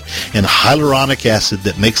extract, and hyaluronic acid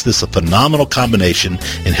that makes this a phenomenal combination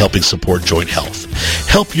in helping support joint health.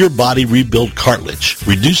 Help your body rebuild cartilage,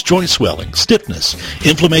 reduce joint swelling, stiffness,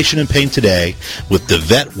 inflammation, and pain today with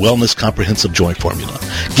DeVette Wellness Comprehensive Joint Formula.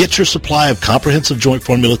 Get your supply of Comprehensive Joint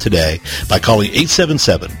Formula today by calling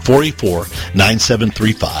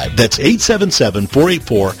 877-484-9735. That's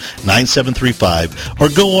 877-484-9735, or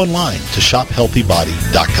go online to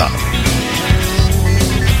shophealthybody.com.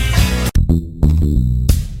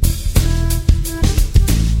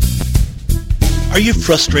 Are you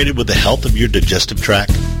frustrated with the health of your digestive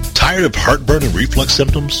tract? Tired of heartburn and reflux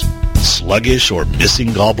symptoms? Sluggish or missing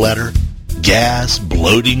gallbladder? Gas,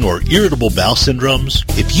 bloating, or irritable bowel syndromes?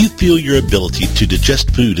 If you feel your ability to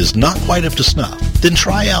digest food is not quite up to snuff, then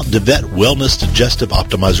try out DeVette Wellness Digestive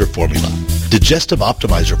Optimizer Formula. Digestive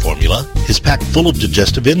Optimizer Formula is packed full of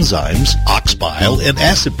digestive enzymes, ox bile, and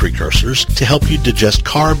acid precursors to help you digest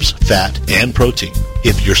carbs, fat, and protein.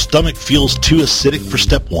 If your stomach feels too acidic for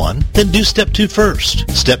step 1, then do step 2 first.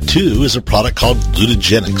 Step 2 is a product called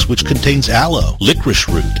Glutagenics, which contains aloe, licorice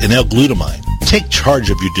root, and L-glutamine. Take charge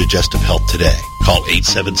of your digestive health today. Call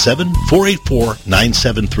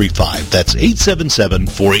 877-484-9735. That's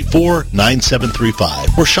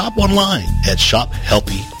 877-484-9735. Or shop online at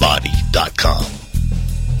shophealthybody.com.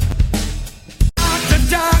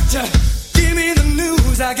 Doctor, give me the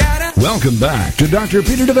news. I gotta... Welcome back to Dr.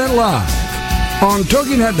 Peter DeVette Live on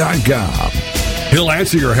TogiNet.com. He'll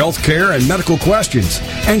answer your health care and medical questions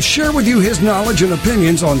and share with you his knowledge and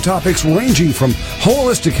opinions on topics ranging from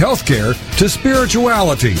holistic health care to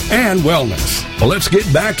spirituality and wellness. Well, let's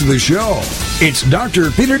get back to the show. It's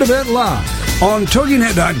Dr. Peter DeVette Live on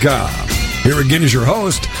TogiNet.com. Here again is your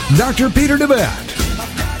host, Dr. Peter DeVette.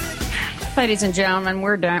 Ladies and gentlemen,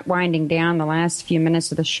 we're winding down the last few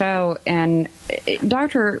minutes of the show, and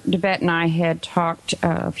Dr. DeVette and I had talked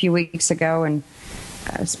a few weeks ago and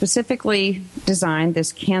specifically designed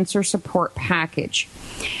this cancer support package.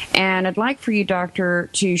 And I'd like for you, Doctor,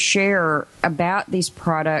 to share about these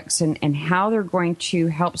products and how they're going to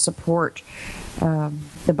help support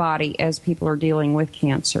the body as people are dealing with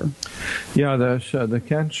cancer. Yeah, the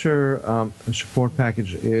cancer support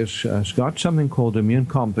package is has got something called immune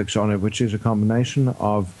complex on it, which is a combination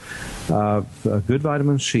of good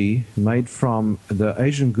vitamin C made from the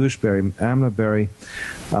Asian gooseberry, amla berry,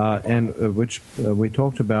 and which we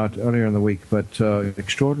talked about earlier in the week, but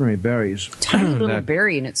extraordinary berries. Tiny little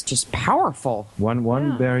berry, and it's just powerful.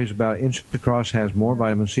 One berry is about an inch across, has more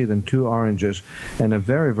vitamin C than 2 oranges, and a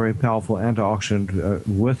very, very powerful antioxidant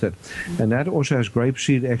with it. And that also has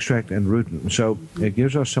grapeseed extract and rutin. So it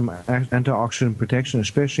gives us some antioxidant protection,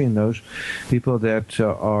 especially in those people that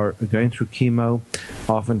are going through chemo.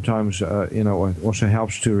 Oftentimes, it also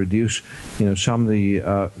helps to reduce, some of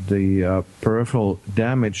the peripheral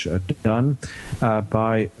damage done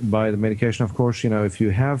by the medication. Of course, if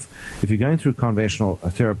you're going through conventional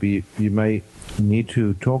therapy, you may need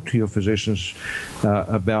to talk to your physicians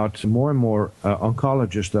about more and more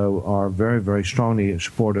oncologists, though, are very, very strongly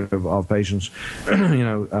supportive of patients,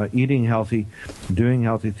 eating healthy, doing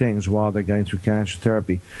healthy things while they're going through cancer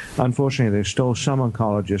therapy. Unfortunately, there's still some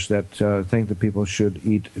oncologists that think that people should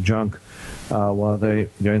eat junk while they're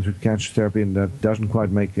going through cancer therapy, and that doesn't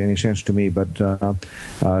quite make any sense to me. But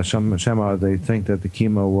somehow they think that the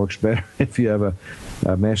chemo works better if you have a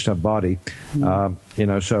messed up body. But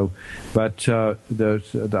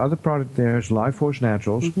the other product there is Life Force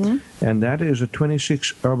Naturals, and that is a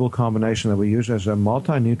 26 herbal combination that we use as a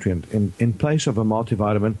multi-nutrient in place of a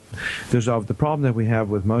multivitamin, because of the problem that we have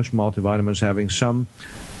with most multivitamins having some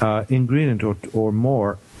ingredient or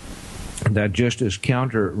more that just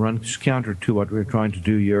runs counter to what we're trying to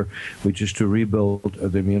do here, which is to rebuild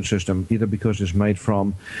the immune system, either because it's made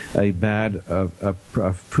from a bad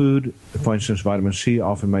food, for instance, vitamin C,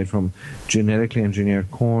 often made from genetically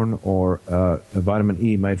engineered corn, or vitamin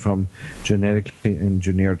E made from genetically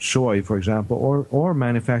engineered soy, for example, or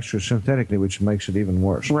manufactured synthetically, which makes it even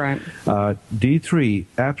worse. Right. D3,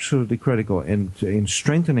 absolutely critical in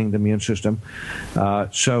strengthening the immune system.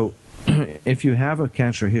 So if you have a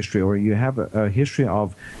cancer history or you have a history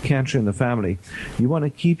of cancer in the family, you want to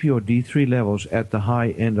keep your D3 levels at the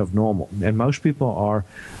high end of normal. And most people are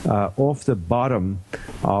off the bottom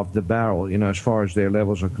of the barrel, as far as their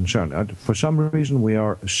levels are concerned. For some reason, we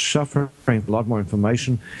are suffering a lot more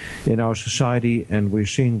inflammation in our society, and we're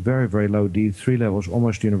seeing very, very low D3 levels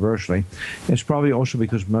almost universally. It's probably also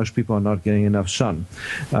because most people are not getting enough sun.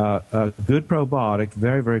 A good probiotic,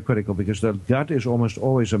 very, very critical, because the gut is almost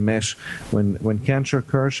always a mess when cancer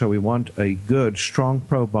occurs. So we want a good, strong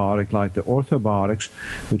probiotic like the orthobiotics,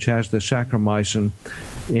 which has the Saccharomycin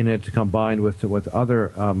in it, combined with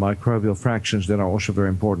other microbial fractions that are also very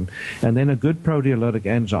important. And then a good proteolytic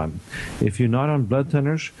enzyme. If you're not on blood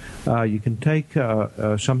thinners, you can take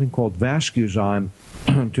something called Vascuzyme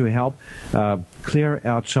to help clear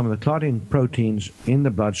out some of the clotting proteins in the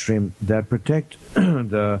bloodstream that protect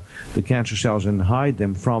the cancer cells and hide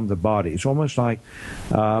them from the body. It's almost like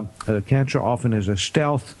cancer often is a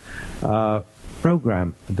stealth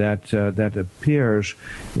program that appears,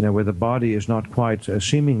 where the body is not quite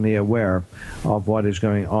seemingly aware of what is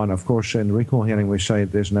going on. Of course, in recall healing, we say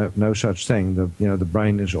there's no such thing. The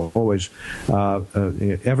brain is always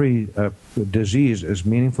every disease is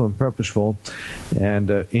meaningful and purposeful, and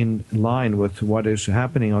in line with what is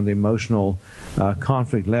happening on the emotional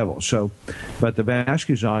conflict level. So, but the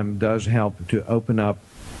Vascuzyme does help to open up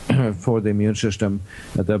for the immune system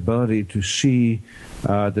the ability to see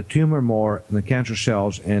the tumor more in the cancer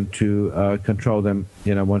cells and to control them,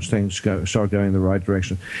 once things start going in the right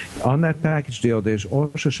direction. On that package deal, there's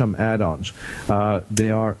also some add-ons. They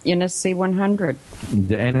are NSC 100.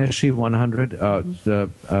 The NSC 100, the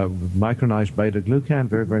micronized beta-glucan,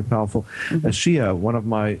 very, very powerful. ASEA, one of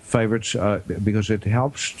my favorites, because it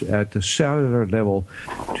helps at the cellular level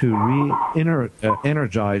to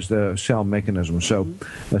energize the cell mechanism. So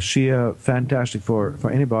ASEA, fantastic for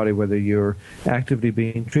anybody, whether you're actively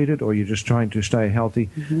being treated or you're just trying to stay healthy,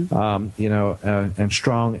 and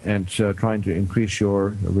strong, and trying to increase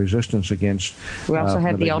your resistance against. We also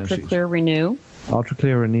have the Ultra Clear Renew. Ultra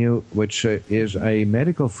Clear Renew, which is a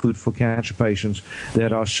medical food for cancer patients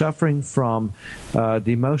that are suffering from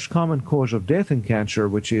the most common cause of death in cancer,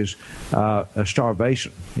 which is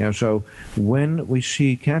starvation. So when we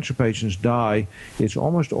see cancer patients die, it's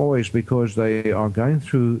almost always because they are going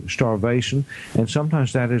through starvation, and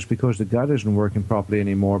sometimes that is because the gut isn't working properly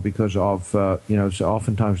anymore because of, so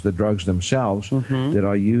oftentimes the drugs themselves that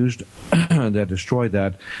are used that destroy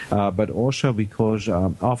that, but also because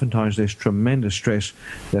oftentimes there's tremendous stress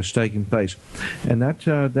that's taking place. And that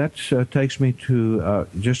takes me to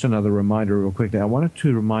just another reminder real quickly. I wanted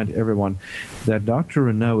to remind everyone that Dr.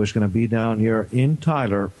 Renaud is going to be down here in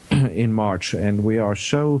Tyler in March, and we are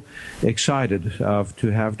so excited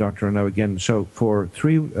to have Dr. Renaud again. So for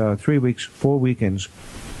 3 weeks, 4 weekends,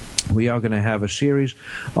 we are going to have a series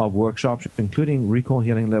of workshops, including Recall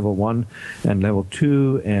Healing Level 1 and Level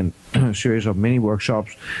 2, and a series of many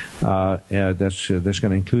workshops that's going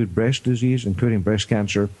to include breast disease, including breast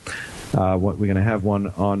cancer. We're going to have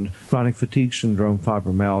one on chronic fatigue syndrome,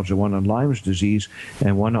 fibromyalgia, one on Lyme's disease,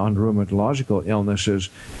 and one on rheumatological illnesses,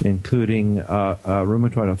 including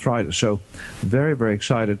rheumatoid arthritis. So very, very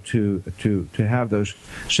excited to have those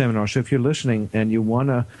seminars. So if you're listening and you want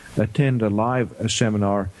to attend a live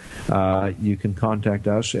seminar, you can contact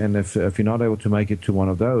us. And if you're not able to make it to one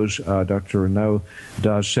of those, Dr. Renaud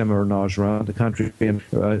does seminars around the country. And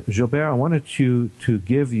Gilbert, I wanted you to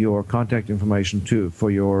give your contact information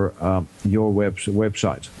for your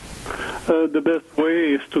website. The best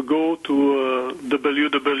way is to go to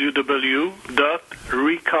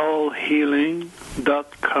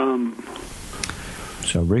www.recallhealing.com.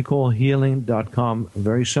 So recallhealing.com,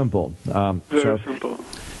 very simple. Very simple.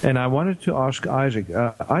 And I wanted to ask Isaac.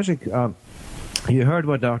 Isaac, you heard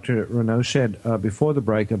what Dr. Renaud said before the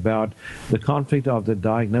break about the conflict of the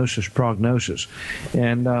diagnosis-prognosis.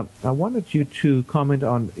 And I wanted you to comment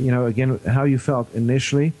on, again, how you felt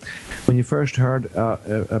initially when you first heard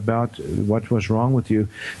about what was wrong with you,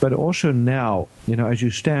 but also now, as you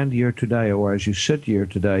stand here today or as you sit here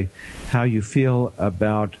today, how you feel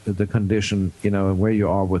about the condition, and where you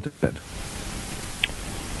are with it.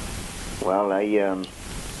 Well,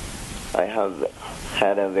 I have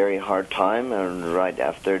had a very hard time right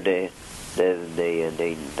after the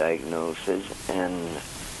diagnosis, and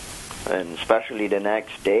especially the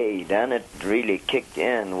next day. Then it really kicked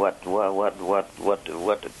in what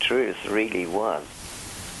the truth really was,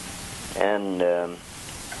 and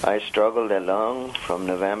I struggled along from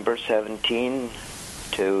November 17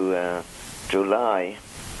 to July,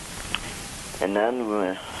 and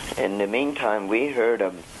then in the meantime we heard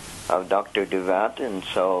of Dr. Duvat, and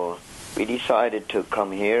so we decided to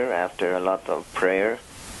come here after a lot of prayer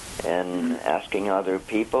and asking other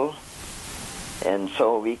people. And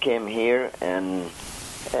so we came here, and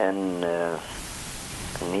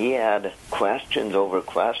he had questions over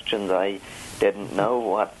questions. I didn't know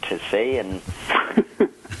what to say, and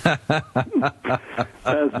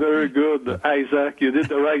that's very good, Isaac. You did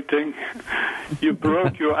the right thing. You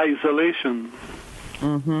broke your isolation.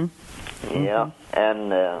 Mm-hmm. Yeah,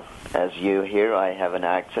 and as you hear, I have an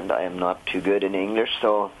accent. I am not too good in English,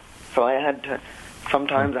 so I had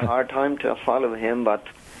sometimes a hard time to follow him, but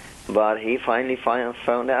he finally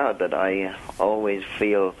found out that I always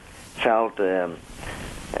felt a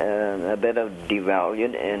bit of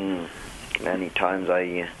devalued, and many times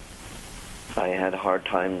I had hard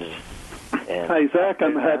times. Isaac,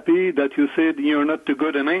 I'm happy that you said you're not too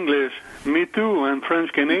good in English. Me too, I'm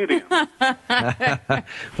French-Canadian.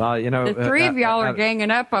 Well, you know, the three of y'all are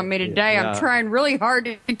ganging up on me today. Yeah. I'm trying really hard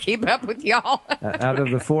to keep up with y'all. Out of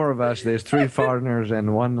the four of us, there's 3 foreigners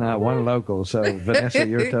and one local. So, Vanessa,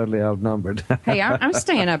 you're totally outnumbered. Hey, I'm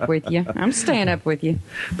staying up with you.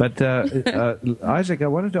 But Isaac, I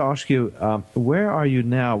wanted to ask you, where are you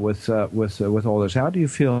now with all this? How do you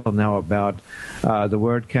feel now about the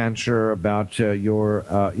word cancer, about your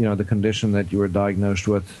the condition that you were diagnosed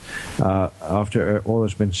with after all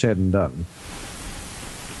has been said and done?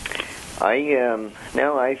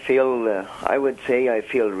 Now I feel I would say I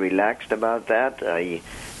feel relaxed about that. I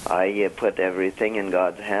put everything in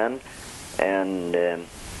God's hand, and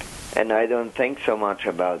I don't think so much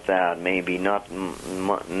about that. Maybe not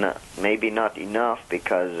enough,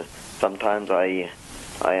 because sometimes I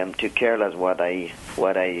am too careless what I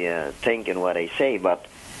think and what I say. But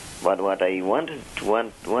what I want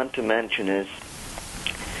to mention is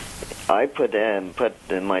I put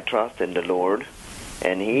my trust in the Lord,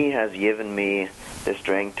 and He has given me the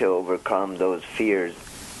strength to overcome those fears,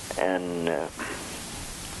 and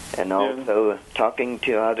also talking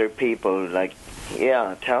to other people, like,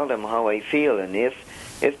 tell them how I feel, and if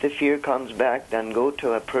the fear comes back, then go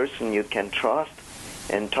to a person you can trust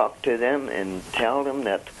and talk to them and tell them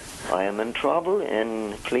that I am in trouble,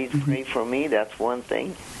 and please pray for me. That's one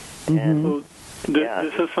thing. Mm-hmm. And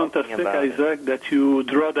this is fantastic, Isaac, that you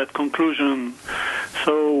draw that conclusion.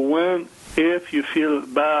 So if you feel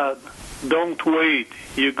bad, don't wait.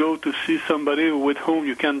 You go to see somebody with whom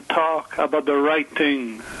you can talk about the right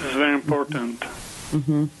thing. It's very important.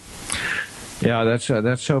 Mm-hmm. Yeah, that's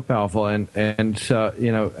so powerful, and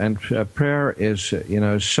prayer is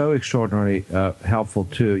so extraordinarily helpful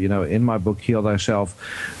too. In my book, Heal Thyself,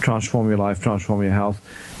 Transform Your Life, Transform Your Health.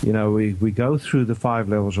 We go through the 5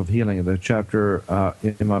 levels of healing. The chapter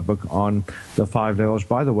in my book on the 5 levels.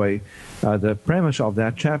 By the way, the premise of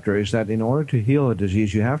that chapter is that in order to heal a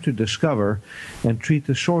disease, you have to discover and treat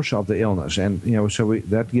the source of the illness. And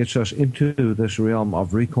that gets us into this realm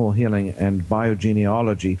of recall healing and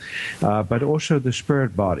biogenealogy, but also the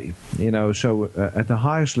spirit body. So at the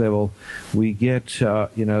highest level, we get the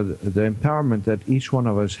empowerment that each one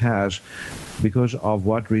of us has because of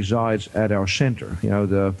what resides at our center.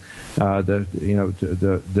 The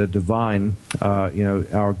divine,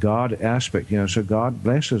 our God aspect. So God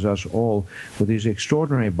blesses us all with these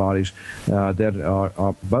extraordinary bodies that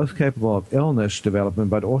are both capable of illness development,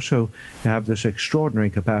 but also have this extraordinary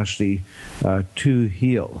capacity to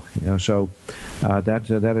heal. So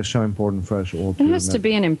that is so important for us all. It has to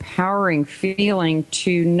be an empowering feeling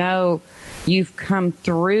to know you've come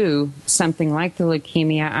through something like the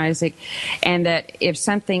leukemia, Isaac, and that if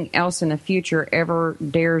something else in the future ever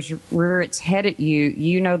dares rear its head at you,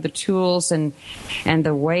 you know the tools and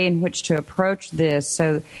the way in which to approach this,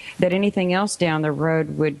 so that anything else down the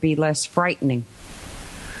road would be less frightening.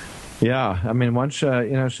 Yeah, I mean, once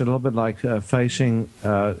it's a little bit like facing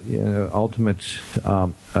ultimate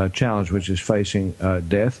challenge, which is facing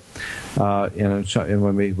death. And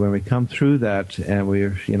when we come through that, and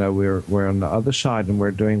we're on the other side, and we're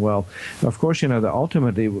doing well. Of course,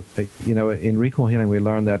 ultimately, in recall healing, we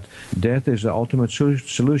learn that death is the ultimate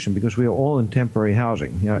solution, because we are all in temporary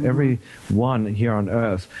housing. Every one here on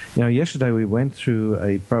Earth. Yesterday we went through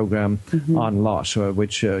a program on loss,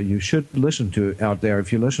 which you should listen to out there.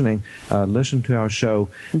 If you're listening, listen to our show.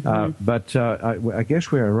 But I guess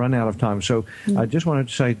we're run out of time. So I just wanted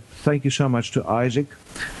to say thank you so much to Isaac.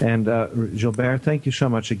 And Gilbert, thank you so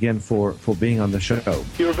much again for being on the show.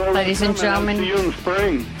 You're very Ladies and gentlemen. See you in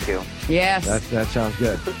spring. Thank you. Yes. That sounds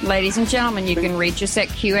good. Ladies and gentlemen, you can reach us at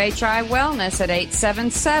QHI Wellness at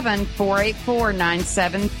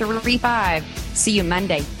 877-484-9735. See you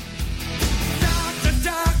Monday.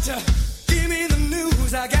 Doctor, give me the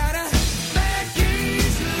news. I got a bad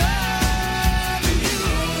case of loving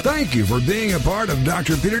you. thank you for being a part of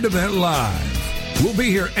Dr. Peter DeVette Live. We'll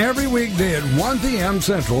be here every weekday at 1 p.m.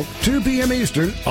 Central, 2 p.m. Eastern